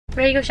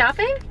Ready to go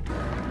shopping?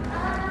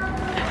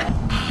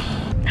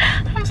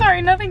 I'm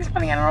sorry, nothing's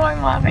funny. I don't know why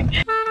I'm laughing.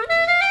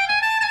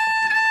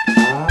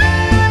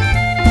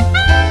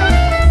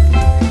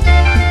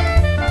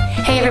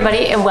 Hey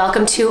everybody, and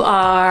welcome to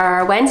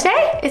our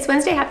Wednesday. It's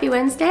Wednesday, happy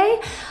Wednesday.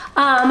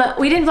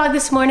 We didn't vlog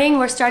this morning.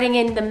 We're starting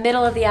in the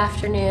middle of the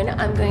afternoon.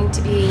 I'm going to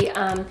be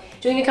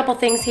doing a couple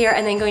things here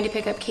and then going to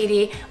pick up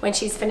Katie when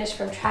she's finished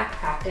from track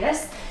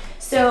practice.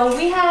 So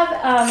we have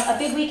a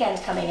big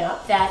weekend coming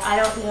up that I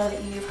don't know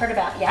that you've heard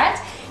about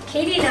yet.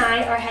 Katie and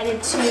I are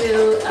headed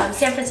to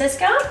San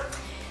Francisco.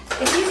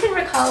 If you can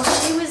recall,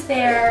 she was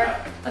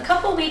there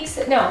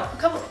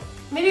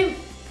maybe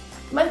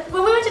when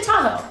we went to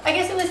Tahoe. I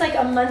guess it was like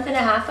a month and a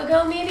half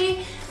ago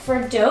maybe,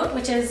 for Dote,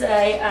 which is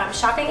a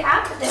shopping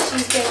app that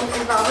she's been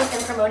involved with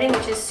and promoting,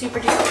 which is super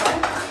duper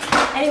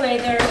fun. Anyway,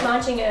 they're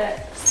launching a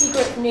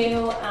secret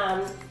new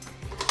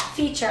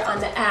feature on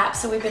the app,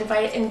 so we've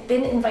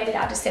been invited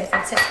out to San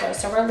Francisco.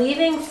 So we're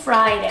leaving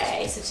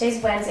Friday, so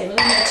today's Wednesday. We're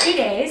leaving in 2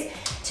 days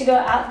to go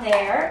out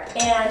there,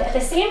 and at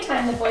the same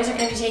time the boys are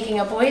going to be taking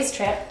a boys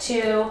trip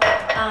to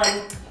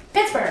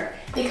Pittsburgh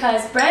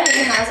because Brennan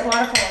has a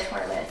water polo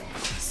tournament.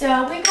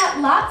 So we've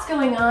got lots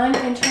going on,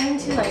 and trying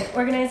to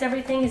organize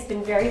everything has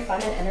been very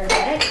fun and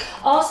energetic.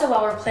 Also,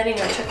 while we're planning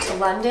our trip to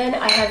London,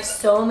 I have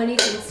so many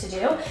things to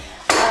do.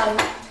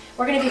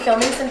 We're going to be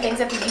filming some things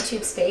at the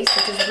YouTube space,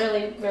 which is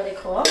really, really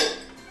cool.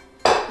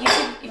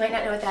 YouTube, you might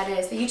not know what that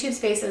is. The YouTube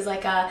space is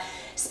like a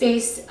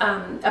space,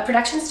 a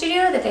production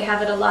studio that they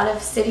have at a lot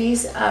of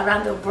cities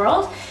around the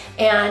world.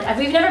 And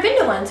we've never been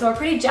to one, so we're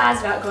pretty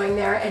jazzed about going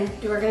there. And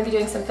we're going to be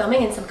doing some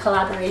filming and some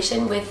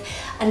collaboration with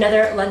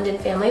another London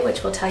family,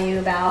 which we'll tell you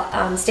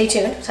about. Stay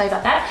tuned, we'll tell you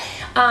about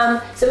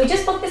that. So we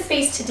just booked the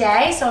space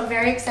today, so I'm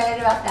very excited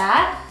about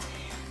that.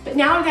 But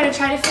now we're going to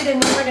try to fit in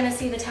when we're going to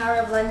see the Tower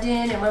of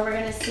London and when we're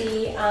going to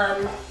see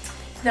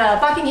the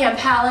Buckingham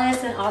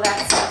Palace and all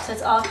that stuff. So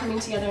it's all coming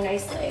together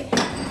nicely.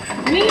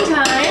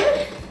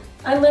 Meantime,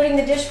 unloading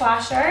the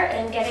dishwasher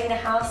and getting the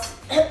house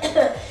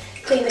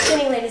clean. The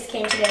cleaning ladies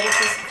came today, which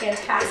is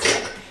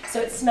fantastic.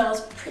 So it smells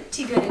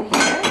pretty good in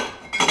here.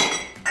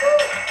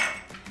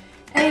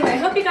 Anyway, I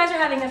hope you guys are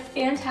having a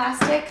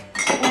fantastic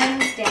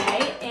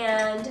Wednesday,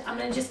 and I'm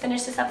gonna just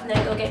finish this up and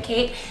then go get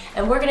Kate,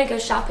 and we're gonna go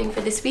shopping for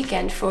this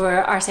weekend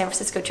for our San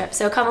Francisco trip.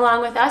 So come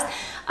along with us.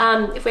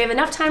 If we have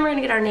enough time, we're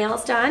gonna get our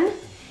nails done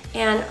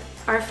and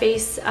our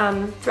face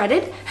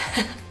threaded.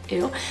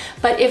 Ew.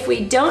 But if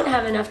we don't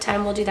have enough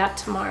time, we'll do that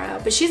tomorrow.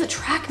 But she's a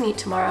track meet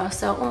tomorrow,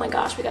 so oh my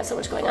gosh, we got so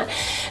much going on.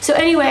 So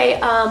anyway,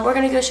 we're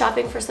gonna go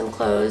shopping for some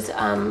clothes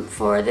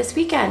for this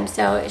weekend,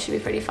 so it should be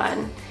pretty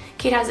fun.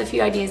 Kate has a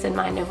few ideas in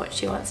mind of what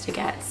she wants to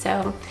get,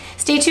 so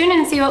stay tuned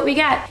and see what we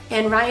get.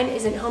 And Ryan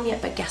isn't home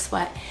yet, but guess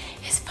what?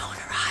 His phone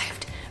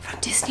arrived from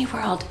Disney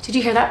World. Did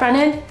you hear that,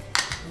 Brennan?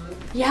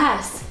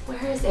 Yes.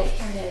 Where is it?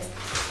 Here it is.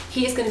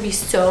 He is going to be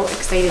so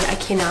excited. I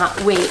cannot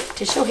wait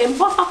to show him.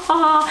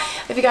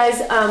 If you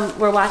guys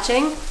were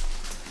watching,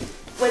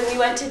 when we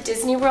went to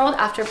Disney World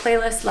after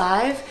Playlist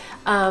Live,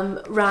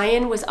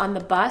 Ryan was on the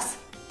bus,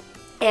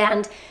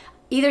 and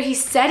either he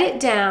set it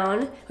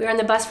down, we were on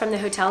the bus from the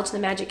hotel to the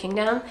Magic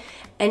Kingdom,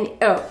 and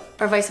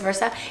or vice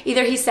versa.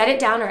 Either he set it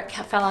down or it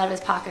fell out of his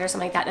pocket or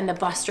something like that, and the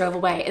bus drove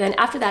away. And then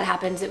after that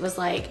happens, it was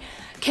like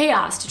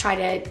chaos to try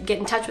to get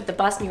in touch with the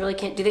bus, and you really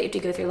can't do that. You have to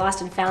go through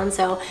Lost and Found.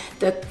 So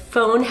the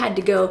phone had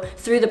to go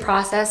through the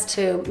process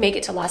to make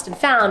it to Lost and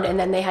Found, and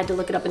then they had to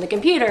look it up in the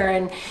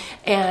computer.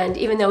 And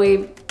even though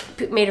we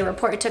made a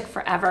report, it took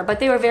forever, but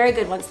they were very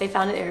good. Once they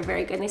found it, they were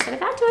very good, and they sent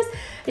it back to us.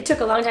 It took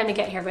a long time to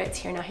get here, but it's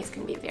here now. He's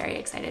gonna be very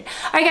excited.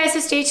 All right guys, so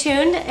stay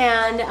tuned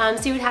and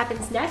see what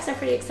happens next. I'm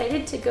pretty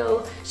excited to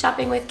go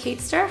shopping with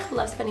Katester.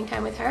 Love spending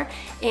time with her,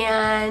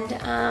 and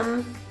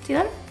see you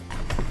later.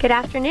 Good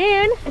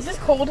afternoon. Is this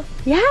cold?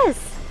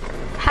 Yes.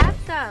 Have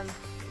some.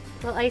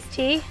 A little iced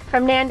tea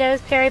from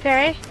Nando's Peri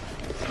Peri.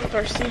 I'm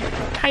thirsty.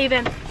 How you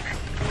been?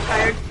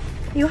 Tired.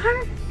 You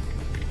are?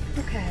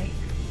 Okay.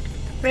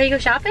 Ready to go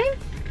shopping?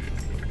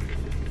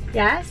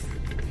 Yes?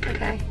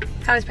 Okay.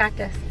 How was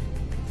practice?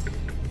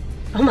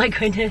 Oh my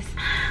goodness.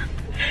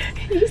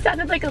 You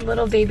sounded like a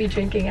little baby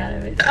drinking out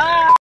of it.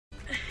 Oh.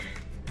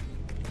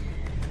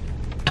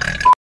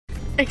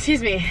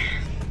 Excuse me.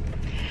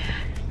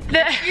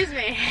 Excuse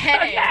me.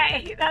 Hey.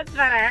 Okay, that's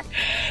better.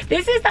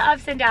 This is the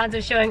ups and downs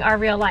of showing our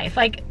real life.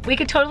 Like, we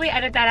could totally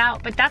edit that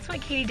out, but that's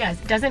what Katie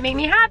does. It doesn't make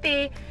me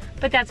happy,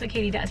 but that's what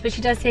Katie does. But she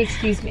does say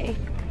excuse me.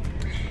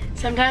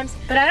 Sometimes.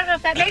 But I don't know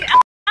if that makes,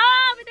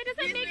 oh, but that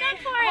doesn't make up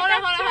for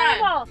it. That's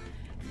terrible.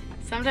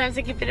 Sometimes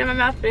I can fit it in my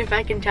mouth, but if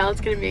I can tell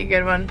it's gonna be a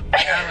good one,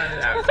 I'll let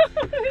it out.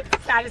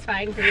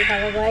 Satisfying for you,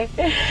 probably.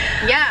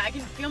 Yeah, I can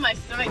feel my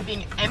stomach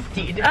being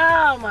emptied.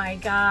 Oh my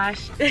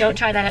gosh. Don't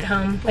try that at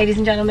home, ladies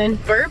and gentlemen.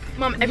 Burp?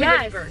 Mom,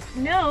 everybody burps.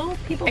 No,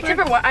 people burp.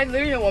 Except for one, I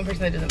literally know one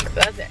person that doesn't burp,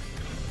 but that's it.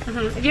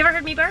 Have you ever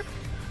heard me burp?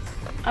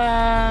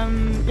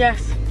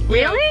 Yes.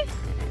 Really?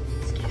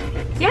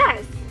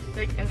 Yes.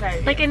 Like inside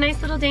of you. Like a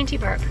nice little dainty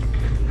burp.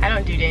 I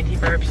don't do dainty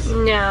burps.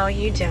 No,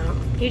 you don't.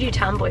 You do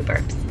tomboy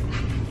burps.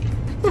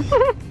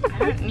 I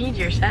don't need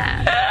your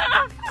sass.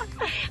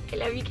 I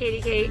love you,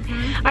 Katie Kate.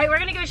 All right, we're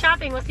gonna go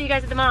shopping. We'll see you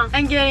guys at the mall.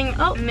 And getting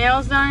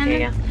nails done. There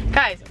you go.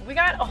 Guys, we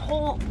got a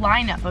whole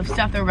lineup of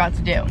stuff that we're about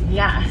to do.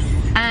 Yes.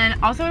 And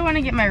also I want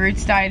to get my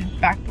roots dyed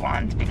back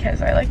blonde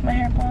because I like my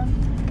hair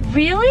blonde.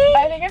 Really?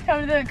 I think I've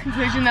come to the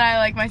conclusion that I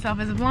like myself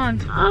as a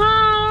blonde.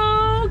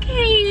 Oh,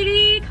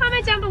 Katie.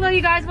 Comment down below,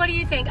 you guys. What do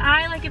you think?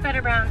 I like it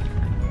better brown.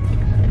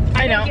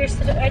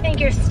 I think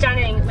you're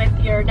stunning with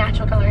your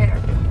natural color hair.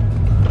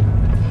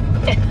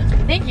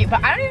 Thank you,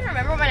 but I don't even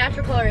remember what my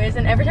natural color is,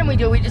 and every time we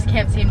do it, we just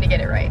can't seem to get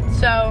it right.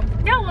 So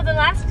no, well the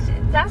last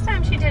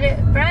time she did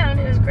it brown,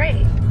 it was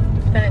great.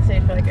 Then it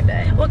stayed for like a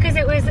day. Well, because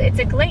it's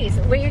a glaze.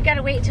 Well, you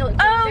gotta wait until it goes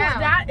down.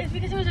 That is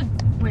because it was a,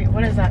 wait,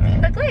 what does that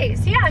mean? A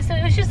glaze, yeah, so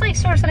it was just like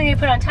sort of something they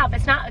put on top.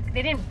 It's not,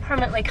 they didn't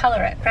permanently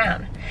color it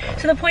brown.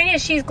 So the point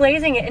is she's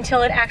glazing it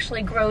until it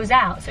actually grows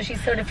out. So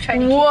she's sort of trying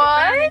to keep it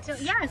brown until,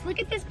 yes, look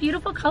at this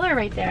beautiful color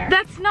right there.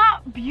 That's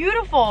not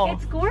beautiful.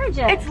 It's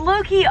gorgeous. It's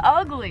low-key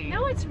ugly.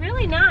 No, it's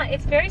really not.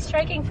 It's very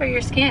striking for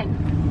your skin.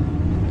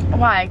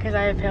 Why? Because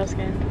I have pale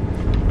skin?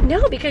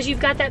 No, because you've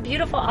got that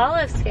beautiful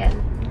olive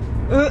skin.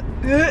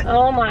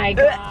 Oh my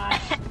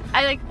gosh.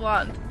 I like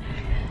blonde.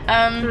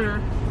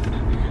 Gonna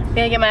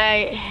get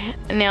my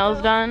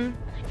nails done.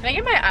 Can I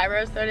get my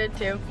eyebrows threaded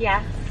too?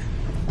 Yes.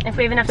 If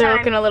we have enough They're time.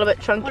 looking a little bit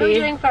chunky. What are we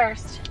doing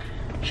first?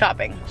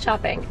 Shopping.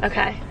 Shopping,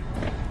 okay.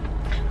 Do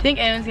you think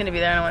anyone's gonna be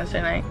there on a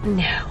Wednesday night?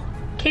 No.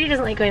 Katie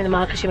doesn't like going to the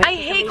mall because she I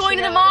hate going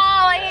to the mall.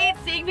 I hate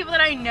seeing people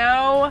that I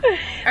know.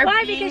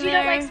 Why? Because you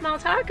don't like small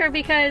talk, or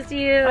because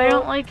you? I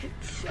don't like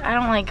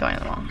going to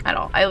the mall at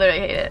all. I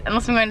literally hate it.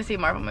 Unless I'm going to see a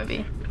Marvel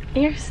movie.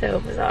 You're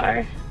so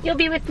bizarre. You'll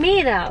be with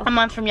me though. A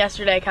month from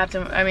yesterday,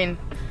 Captain Marvel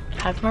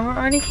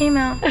already came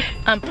out.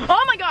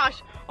 Oh my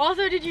gosh!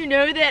 Also, did you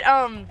know that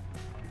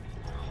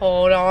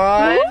hold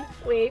on.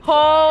 Wait.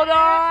 Hold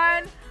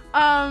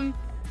on.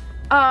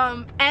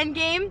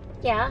 Endgame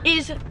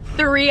is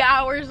 3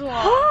 hours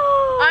long.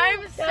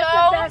 I'm so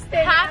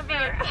happy.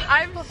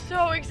 I'm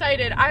so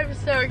excited. I'm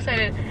so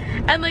excited.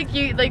 And like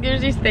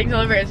there's these things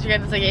all over Instagram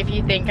that's like, if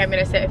you think I'm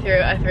gonna sit through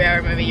a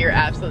 3-hour movie, you're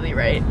absolutely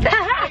right.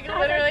 Like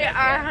literally,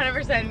 I'm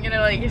 100%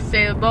 gonna like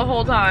stay the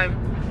whole time.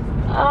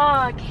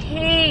 Oh,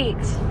 Kate,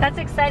 that's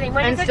exciting.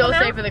 When does it come out? And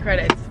still stay for the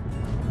credits.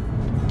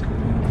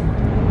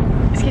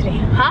 Excuse me.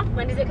 Huh?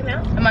 When does it come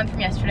out? A month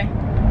from yesterday.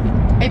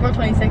 April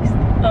 26th.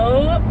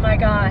 Oh my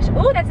gosh.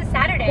 Oh, that's a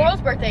Saturday.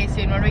 Coral's birthday is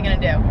soon. What are we gonna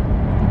do?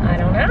 I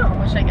don't know.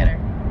 What should I get her?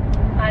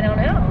 I don't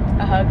know.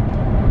 A hug.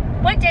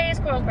 What day is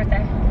Coral's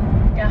birthday?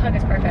 Yeah, a hug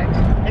is perfect.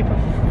 April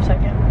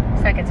 2nd.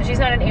 2nd, so she's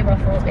not an April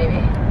Fool's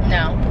baby.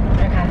 No.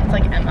 Okay. It's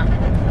like Emma.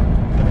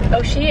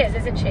 Oh, she is,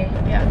 isn't she?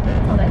 Yeah.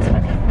 Oh, that's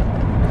funny.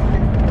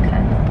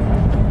 Okay.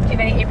 Do you have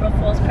any April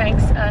Fool's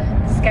pranks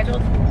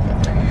scheduled?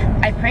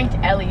 I pranked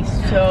Ellie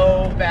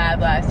so bad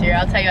last year.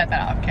 I'll tell you about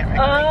that off camera.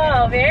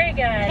 Oh, very good.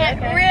 Can't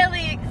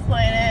really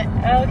explain it.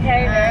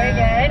 Okay, very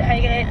good. Are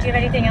you gonna? Do you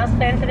have anything else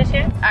planned for this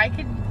year? I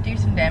could do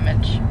some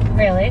damage.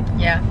 Really?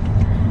 Yeah.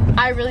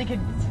 I really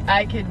could.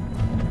 I could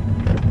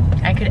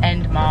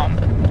end Mom.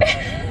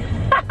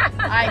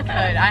 I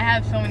could. I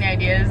have so many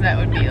ideas that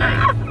would be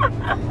like.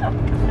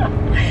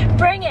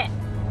 Bring it.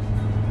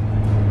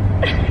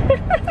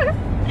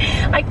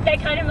 That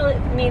kind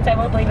of means I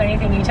won't believe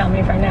anything you tell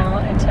me from now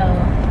until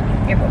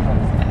April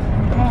Fool's Day.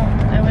 Well,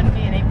 it wouldn't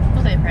be an April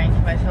Fool's Day prank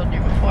if I told you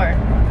before.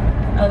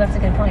 Oh, that's a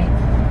good point.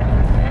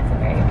 That's a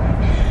very good point.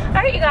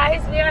 All right, you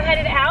guys, we are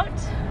headed out.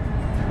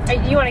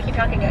 You want to keep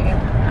talking, don't you?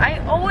 I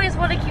always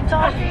want to keep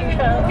talking.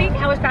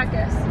 How was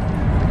practice?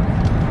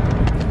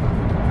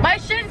 My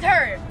shins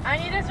hurt. I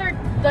need to start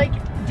like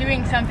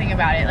doing something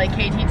about it, like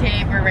KT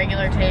tape or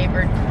regular tape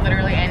or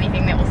literally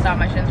anything that will stop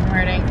my shins from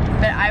hurting.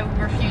 But I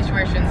refuse to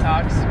wear shin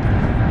socks.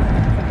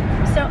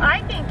 So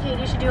I think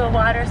Katie should do a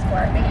water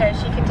sport because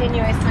she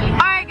continuously. All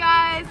right,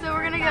 guys. So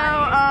we're gonna go.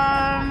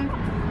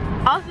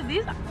 Also,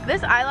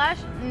 this eyelash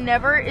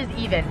never is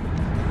even.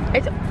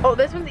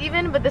 This one's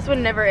even, but this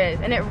one never is,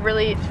 and it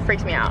really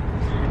freaks me out.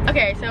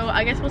 Okay, so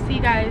I guess we'll see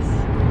you guys.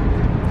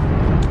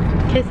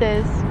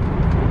 Kisses.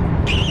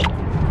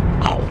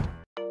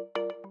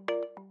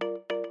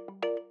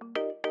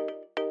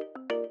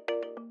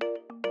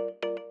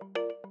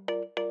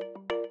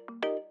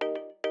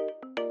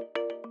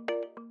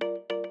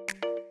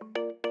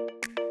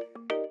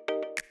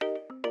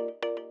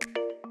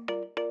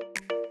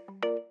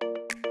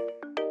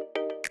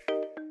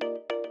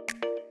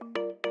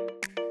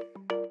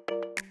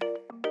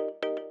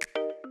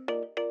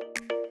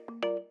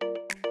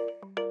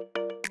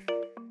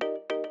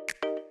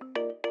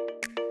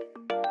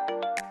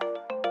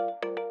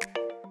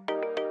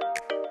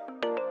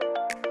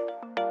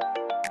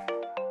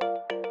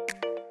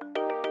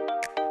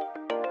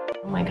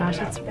 Oh my gosh,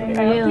 that's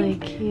really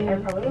cute. I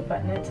probably would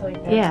button it to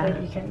like this so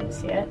that you can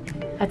see it.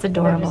 That's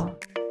adorable.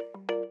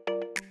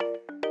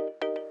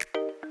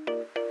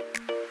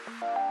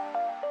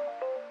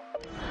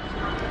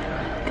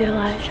 Did a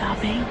lot of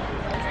shopping.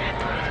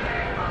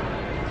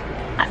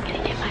 I'm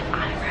gonna get my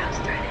eyebrows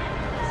threaded.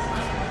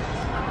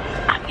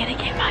 I'm gonna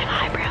get my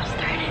eyebrows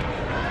threaded.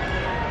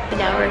 and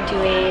now we're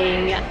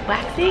doing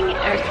waxing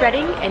or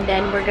threading, and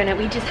then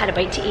we just had a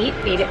bite to eat,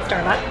 we ate at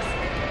Starbucks,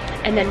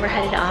 and then we're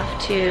headed off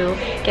to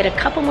get a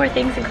couple more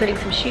things, including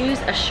some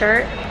shoes, a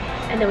shirt,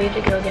 and then we have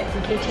to go get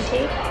some KT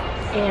tape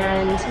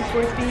and some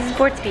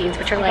sports beans,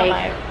 which are like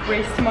my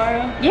race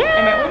tomorrow. Yeah.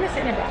 I might want to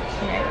sit in a bath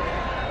tonight.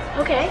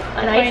 Okay.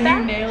 My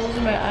new nails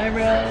and my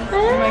eyebrows.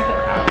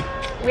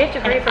 We have to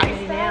hurry for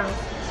these nails.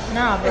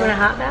 No, You want a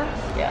hot bath?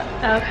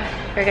 Yeah. Okay.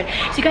 Very good.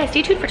 So you guys,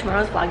 stay tuned for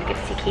tomorrow's vlog to get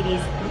to see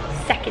Katie's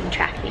second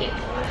track meet. I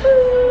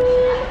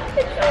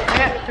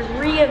got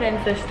 3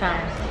 events this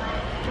time.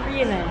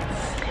 3 events.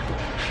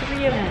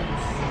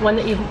 One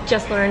that you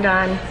just learned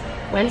on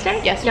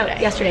Wednesday? Yesterday.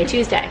 No, yesterday,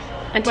 Tuesday.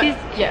 On Tuesday?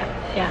 Yeah.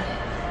 Yeah.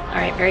 All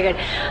right, very good.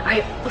 All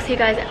right, we'll see you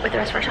guys with the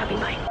rest of our shopping.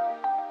 Bye.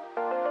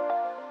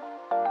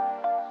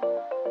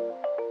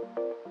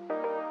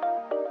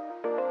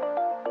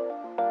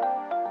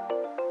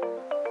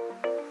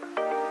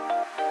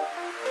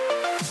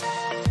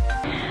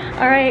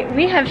 All right,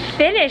 we have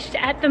finished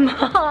at the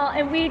mall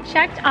and we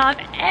checked off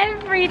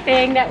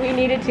everything that we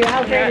needed to.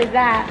 How great is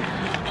that?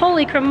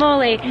 Holy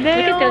cramoly. Look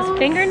at those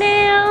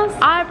fingernails.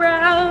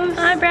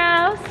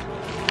 Eyebrows.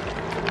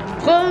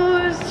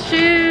 Clothes,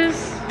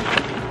 shoes.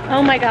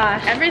 Oh my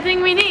gosh.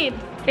 Everything we need.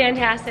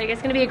 Fantastic.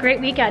 It's gonna be a great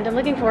weekend. I'm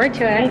looking forward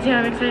to it. Me too,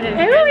 I'm excited.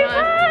 It will be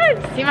fun.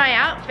 See my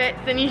outfits,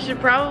 then you should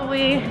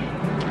probably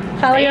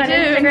Follow you on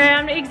tuned.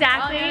 Instagram.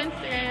 Exactly. Follow you on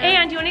Instagram.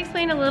 And do you want to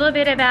explain a little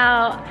bit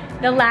about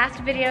the last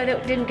video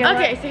that didn't go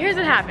Okay, up? so here's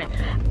what happened.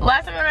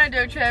 Last time I went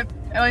on a Dote trip,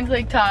 I went to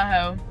Lake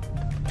Tahoe,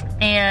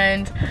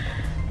 and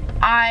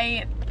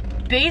I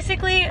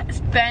basically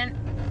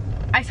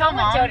I saw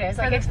Mom. Dote is,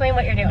 like, explain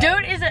what you're doing.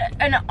 Dote is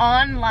an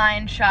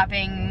online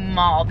shopping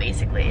mall,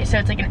 basically. So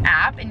it's like an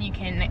app, and you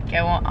can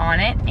go on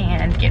it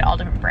and get all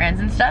different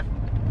brands and stuff.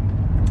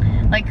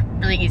 Like,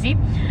 really easy.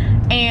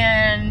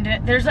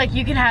 And there's like,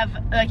 you can have,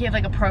 like, you have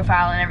like a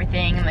profile and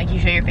everything, and like you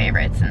show your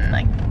favorites and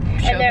like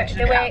show pictures of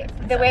your outfits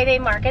and the way they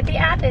market the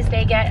app is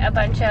they get a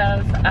bunch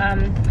of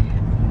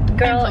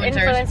girl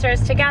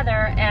influencers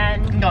together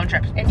and go on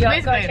trips. And go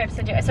on trips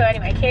and do it. So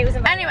anyway, Kate was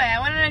invited. Anyway, I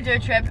went on a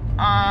Dote trip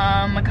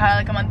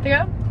like a month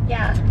ago.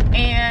 Yeah.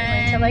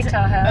 And went to Lake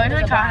Tahoe. I went to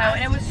Lake Tahoe,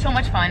 and it was so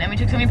much fun, and we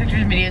took so many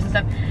pictures and videos and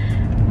stuff.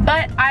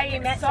 But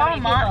I saw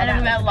Mom, and I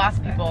met lots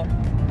of people.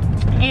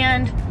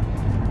 And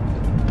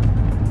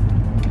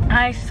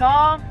I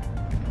saw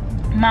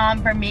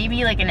Mom for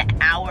maybe like an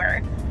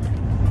hour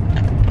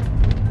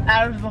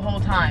out of the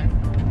whole time.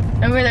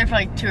 And we were there for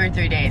like 2 or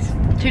 3 days.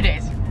 2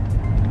 days.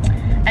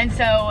 And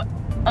so,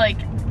 like,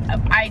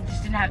 I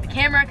just didn't have the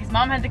camera because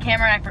Mom had the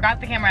camera and I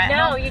forgot the camera at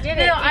home. No, you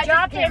didn't. No, you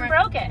dropped it and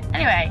broke it.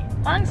 Anyway,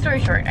 long story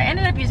short, I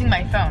ended up using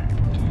my phone.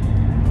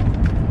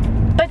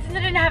 But since I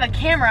didn't have a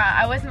camera,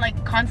 I wasn't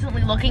like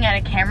constantly looking at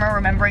a camera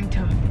remembering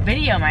to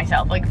video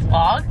myself, like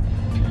vlog.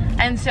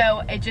 And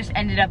so it just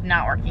ended up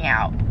not working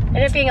out.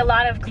 Ended up being a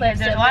lot of clips.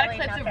 There's a lot of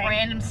clips of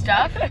random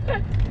stuff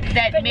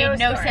that made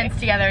no sense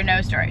together,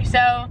 no story.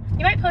 So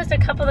you might post a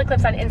couple of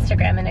clips on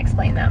Instagram and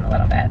explain them a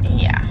little bit.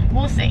 Yeah,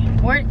 we'll see.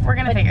 We're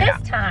gonna figure it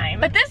out.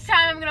 But this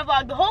time I'm gonna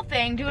vlog the whole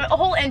thing, do a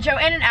whole intro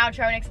and an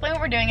outro, and explain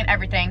what we're doing and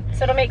everything.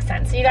 So it'll make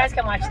sense. So you guys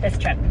can watch this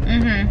trip.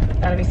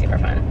 That'll be super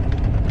fun.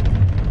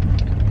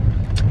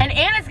 And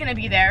Anna's gonna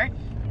be there.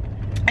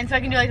 And so I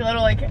can do like a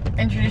little like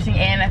introducing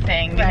Anna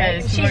thing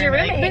because she's your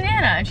roommate. Like,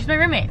 Anna, and she's my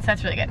roommate, so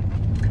that's really good.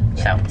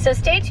 Yeah. So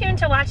stay tuned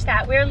to watch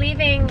that. We're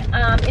leaving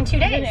in 2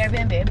 days. An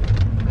Airbnb.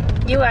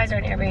 You guys are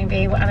in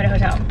Airbnb. I'm at a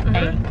hotel.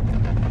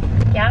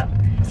 Yeah.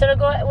 So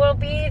we'll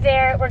be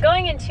there. We're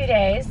going in 2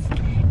 days,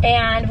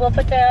 and we'll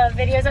put the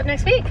videos up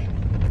next week.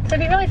 So it'll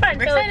be really fun.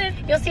 We're excited.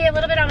 You'll see a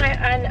little bit on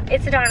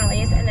it's the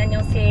Donnellys, and then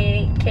you'll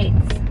see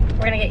Kate's.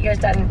 We're gonna get yours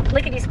done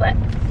lickety split,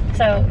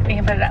 so we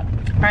can put it up.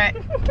 All right.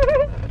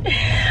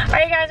 All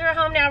right, guys, we're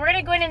home now. We're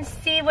gonna go in and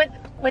see what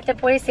the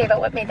boys say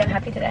about what made them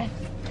happy today.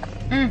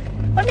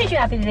 What made you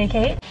happy today,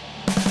 Kate?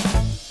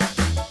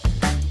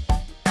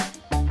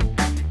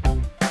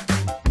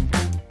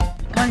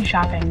 Going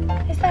shopping.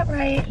 Is that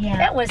right? Yeah.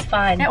 That was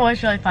fun. That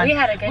was really fun. We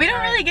had a good time. We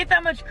don't really get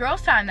that much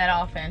girls' time that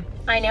often.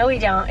 I know we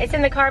don't. It's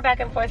in the car back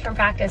and forth from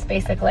practice,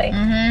 basically.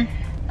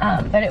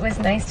 But it was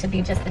nice to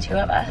be just the 2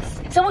 of us.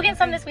 So we'll get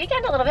some this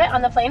weekend a little bit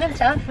on the plane and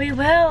stuff. We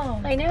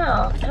will. I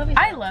know. That'll be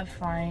fun. I love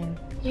flying.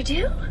 You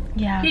do?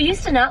 Yeah. You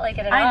used to not like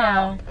it at all. I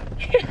know.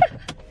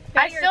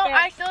 I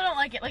still don't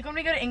like it. Like when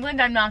we go to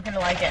England, I'm not gonna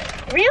like it.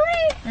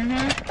 Really?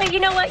 But you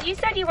know what? You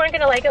said you weren't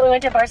gonna like it when we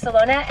went to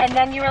Barcelona, and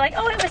then you were like,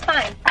 oh, it was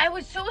fine. I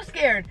was so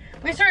scared.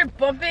 We started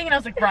bumping, and I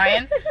was like,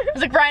 Brian.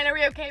 Are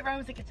we okay? Brian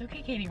was like, it's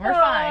okay, Katie. We're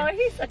fine.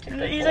 He's such a good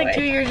boy. He's like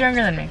 2 years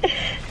younger than me.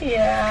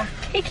 Yeah.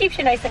 He keeps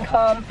you nice and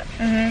calm.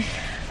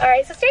 All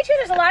right, so stay tuned.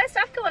 There's a lot of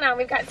stuff going on.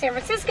 We've got San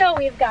Francisco.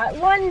 We've got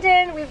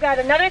London. We've got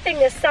another thing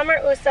this summer.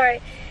 Oh,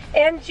 sorry.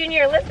 And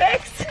Junior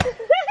Olympics.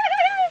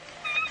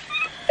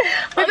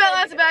 We've got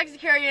lots of bags to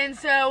carry in,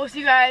 so we'll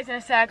see you guys in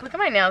a sec. Look at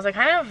my nails. I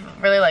kind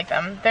of really like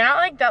them. They're not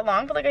like that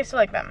long, but like I still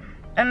like them.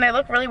 And they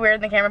look really weird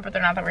in the camera, but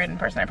they're not that weird in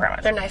person, I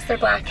promise. They're nice. They're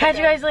black. Catch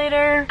you guys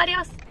later.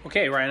 Adios.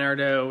 Okay,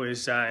 Ryanardo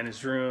is in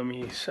his room.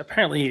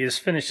 He has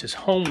finished his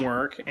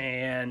homework,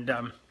 and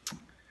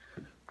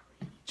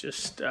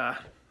just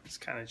he's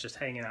kind of just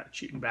hanging out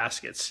shooting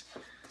baskets.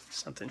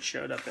 Something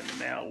showed up in the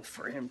mail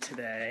for him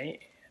today.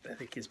 I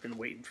think he's been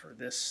waiting for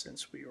this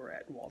since we were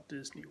at Walt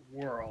Disney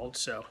World,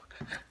 so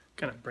I'm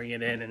gonna bring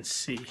it in and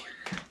see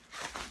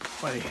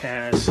what he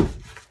has.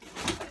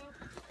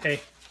 Hey,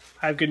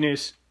 I have good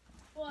news.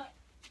 What?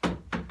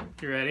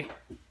 You ready?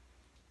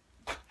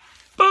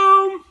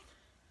 Boom!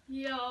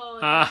 Yo,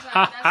 that's so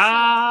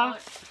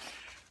clutch.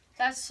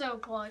 That's so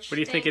clutch. What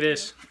do you think it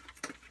is?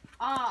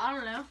 I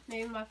don't know.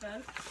 Maybe my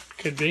phone.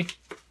 Could be.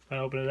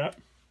 Wanna open it up?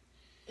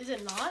 Is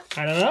it not?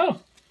 I don't know.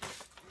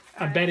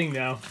 I'm betting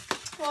though.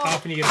 Well, how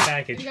often you get a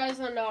package? You guys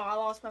don't know, I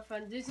lost my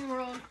phone at Disney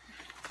World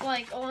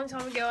like a long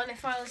time ago, and they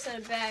finally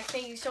sent it back.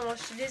 Thank you so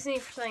much to Disney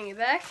for sending it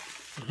back.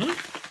 And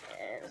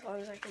as long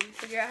as I can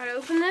figure out how to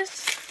open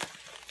this.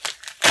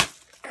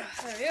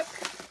 There we go.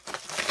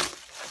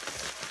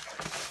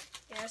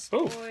 Yes,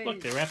 Oh, boys.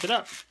 look, they wrapped it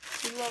up.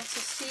 You love to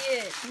see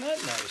it. Isn't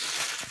that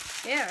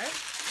nice? Yeah, right? I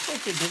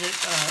think they did it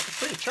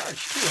free of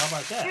charge too. How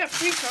about that? Yeah,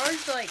 free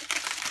charge, like,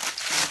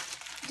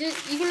 you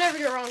can never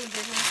go wrong with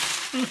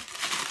Disney.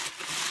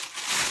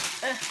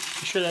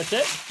 You sure that's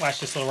it?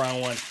 Watch this little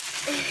round one.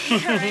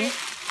 Yeah, right?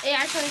 They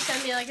actually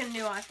sent me like a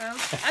new iPhone.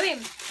 I mean,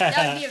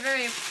 that would be a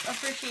very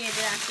appreciated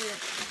actually.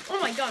 Oh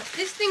my gosh,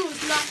 this thing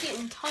was not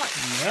getting touched.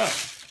 No.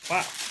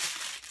 Wow.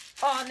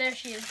 Oh, and there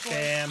she is, boy.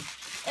 Bam.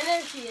 And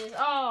there she is.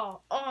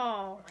 Oh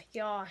my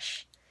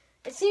gosh.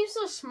 It seems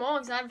so small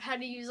because I've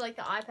had to use like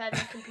the iPad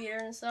and computer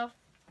and stuff.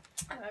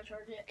 I gotta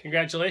charge it.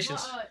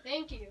 Congratulations.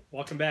 Thank you.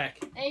 Welcome back.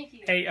 Thank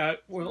you. Hey,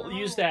 we'll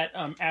use that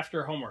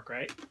after homework,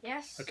 right?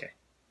 Yes. Okay.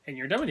 And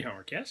you're done with your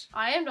homework, yes?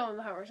 I am done with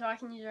the homework, so I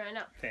can use it right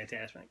now.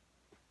 Fantastic.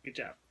 Good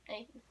job.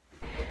 Thank you.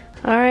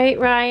 All right,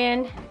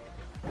 Ryan.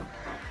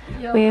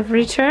 Yo. We have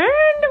returned.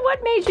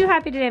 What made you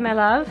happy today, my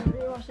love?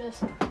 Watch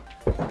this.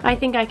 I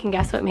think I can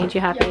guess what made you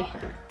happy. Yo.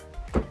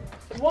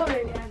 What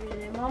made me happy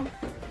today, Mom?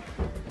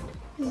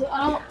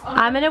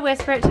 I'm going to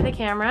whisper it to the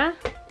camera.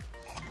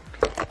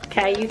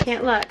 Okay, you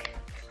can't look.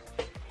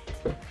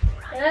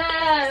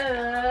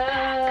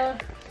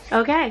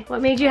 Okay,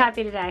 what made you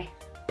happy today?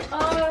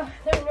 There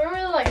were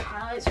really like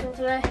highlights from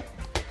today.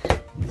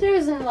 There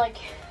wasn't like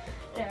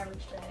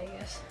average day, I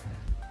guess.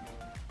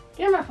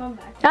 Get my phone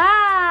back.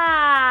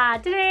 Ah!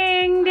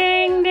 Ding,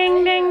 ding,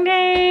 ding, ding,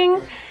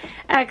 ding.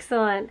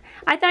 Excellent.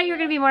 I thought you were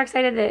going to be more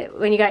excited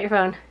when you got your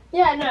phone.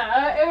 Yeah,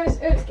 no, it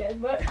was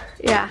good, but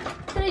yeah,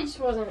 today just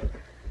wasn't.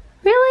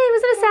 Really?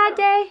 Was it a sad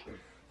day?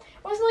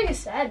 It wasn't like a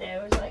sad day.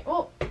 It was like,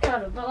 well,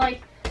 kind of, but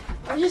like,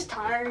 I was just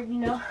tired, you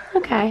know.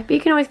 Okay, but you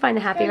can always find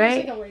the happy, It was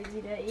right? just like a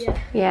lazy day, yeah.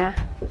 Yeah.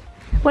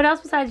 What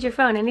else besides your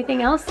phone?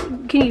 Anything else?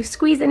 Can you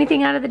squeeze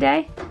anything out of the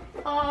day?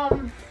 I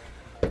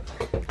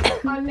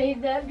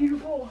made that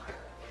beautiful.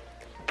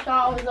 So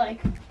I was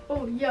like,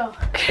 oh yeah.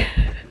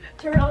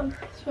 Turn on.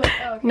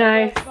 Okay,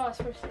 Nice. All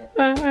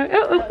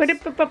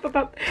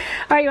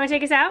right, you want to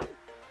take us out?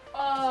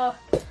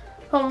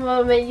 Hold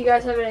on, maybe you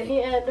guys have it at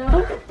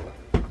hand.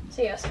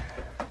 See us.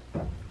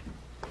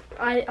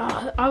 I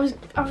was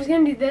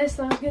gonna do this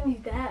and I was gonna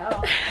do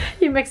that.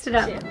 You mixed it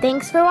up.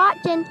 Thanks for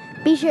watching.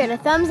 Be sure to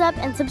thumbs up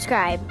and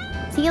subscribe.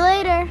 See you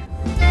later.